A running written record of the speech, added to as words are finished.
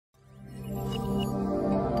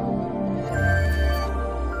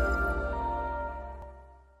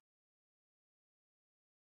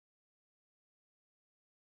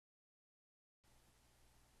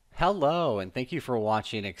Hello, and thank you for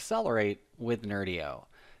watching Accelerate with Nerdio.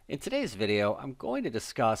 In today's video, I'm going to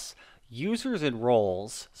discuss users and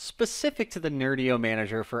roles specific to the Nerdio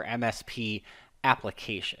Manager for MSP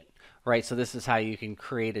application. Right, so this is how you can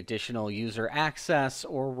create additional user access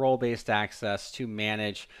or role-based access to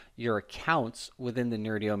manage your accounts within the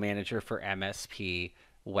Nerdio Manager for MSP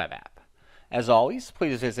web app. As always,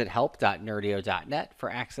 please visit help.nerdio.net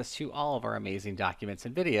for access to all of our amazing documents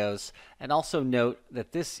and videos. And also note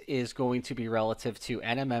that this is going to be relative to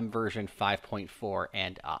NMM version 5.4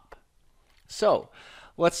 and up. So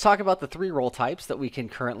let's talk about the three role types that we can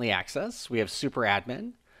currently access. We have Super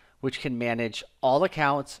Admin, which can manage all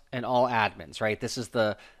accounts and all admins, right? This is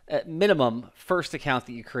the minimum first account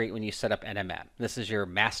that you create when you set up NMM. This is your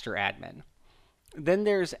master admin. Then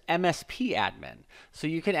there's MSP Admin. So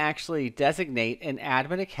you can actually designate an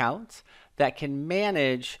admin account that can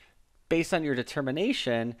manage, based on your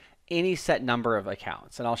determination, any set number of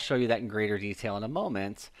accounts. And I'll show you that in greater detail in a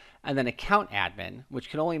moment. And then Account Admin, which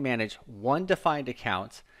can only manage one defined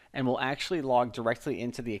account and will actually log directly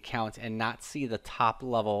into the account and not see the top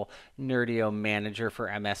level Nerdio Manager for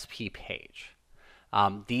MSP page.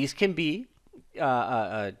 These can be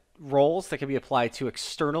roles that can be applied to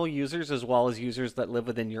external users as well as users that live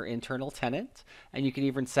within your internal tenant, and you can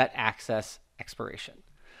even set access expiration.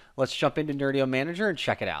 Let's jump into Nerdio Manager and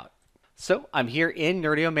check it out. So I'm here in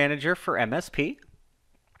Nerdio Manager for MSP.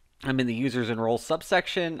 I'm in the users and roles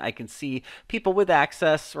subsection. I can see people with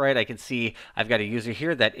access, right? I can see I've got a user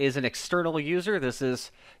here that is an external user. This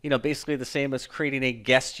is, basically the same as creating a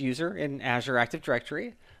guest user in Azure Active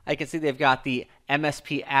Directory. I can see they've got the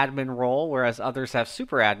MSP admin role, whereas others have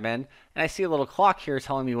super admin. And I see a little clock here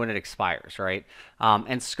telling me when it expires, right?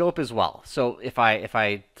 And scope as well. So if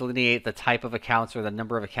I delineate the type of accounts or the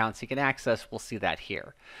number of accounts he can access, we'll see that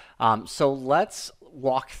here. So let's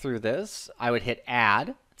walk through this. I would hit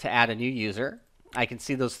add to add a new user. I can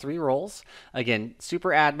see those three roles. Again, super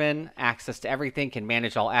admin, access to everything, can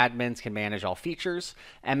manage all admins, can manage all features.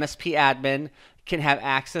 MSP admin can have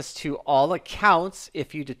access to all accounts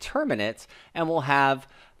if you determine it, and will have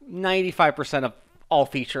 95% of all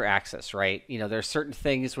feature access, right? There's certain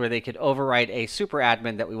things where they could override a super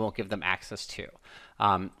admin that we won't give them access to.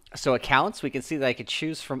 So accounts, we can see that I could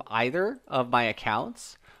choose from either of my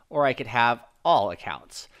accounts, or I could have all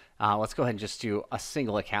accounts. Let's go ahead and just do a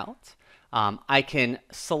single account. I can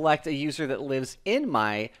select a user that lives in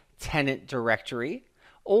my tenant directory,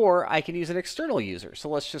 or I can use an external user. So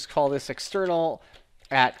let's just call this external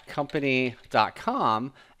at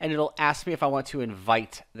company.com, and it'll ask me if I want to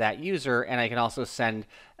invite that user, and I can also send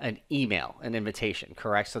an email, an invitation,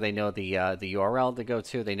 correct? So they know the URL to go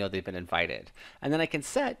to, they know they've been invited. And then I can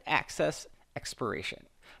set access expiration.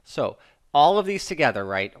 So all of these together,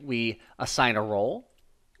 right? We assign a role.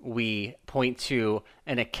 We point to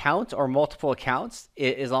an account or multiple accounts,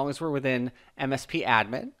 as long as we're within MSP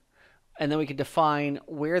admin. And then we can define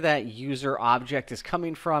where that user object is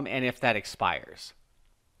coming from and if that expires.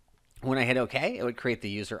 When I hit OK, it would create the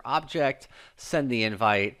user object, send the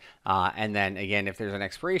invite, and then again, if there's an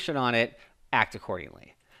expiration on it, act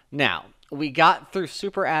accordingly. Now, we got through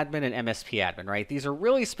super admin and MSP admin, right? These are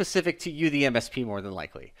really specific to you, the MSP, more than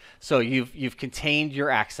likely. So you've contained your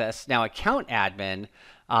access. Now, account admin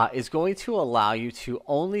is going to allow you to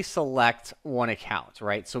only select one account,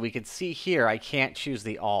 right? So we can see here, I can't choose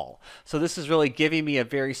the all. So this is really giving me a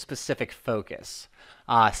very specific focus.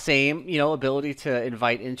 Same, ability to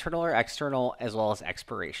invite internal or external, as well as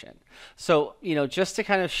expiration. So, just to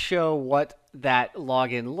kind of show what that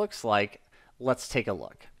login looks like, let's take a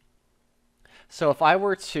look. So if I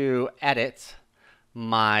were to edit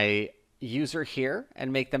my user here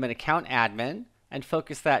and make them an account admin and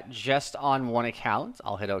focus that just on one account,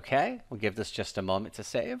 I'll hit OK. We'll give this just a moment to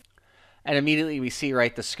save. And immediately we see,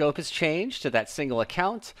 right, the scope has changed to that single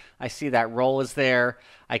account. I see that role is there.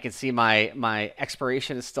 I can see my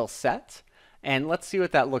expiration is still set. And let's see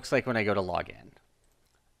what that looks like when I go to log in.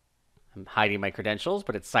 I'm hiding my credentials,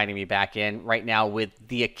 but it's signing me back in right now with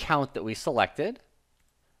the account that we selected.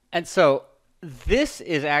 And so this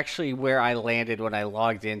is actually where I landed when I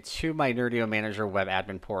logged into my Nerdio Manager web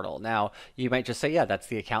admin portal. Now, you might just say, yeah, that's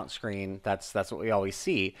the account screen. That's what we always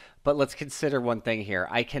see. But let's consider one thing here.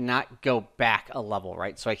 I cannot go back a level,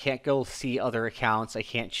 right? So I can't go see other accounts. I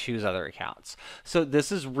can't choose other accounts. So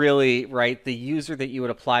this is really, right, the user that you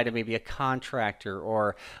would apply to maybe a contractor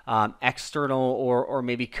or external or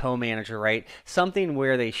maybe co-manager, right? Something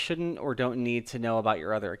where they shouldn't or don't need to know about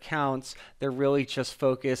your other accounts. They're really just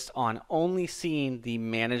focused on only seeing the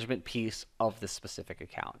management piece of the specific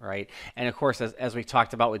account, right? And of course, as we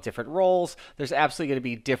talked about with different roles, there's absolutely going to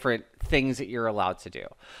be different things that you're allowed to do.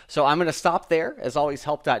 So I'm going to stop there. As always,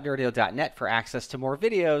 help.nerdio.net for access to more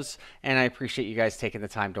videos, and I appreciate you guys taking the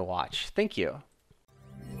time to watch. Thank you.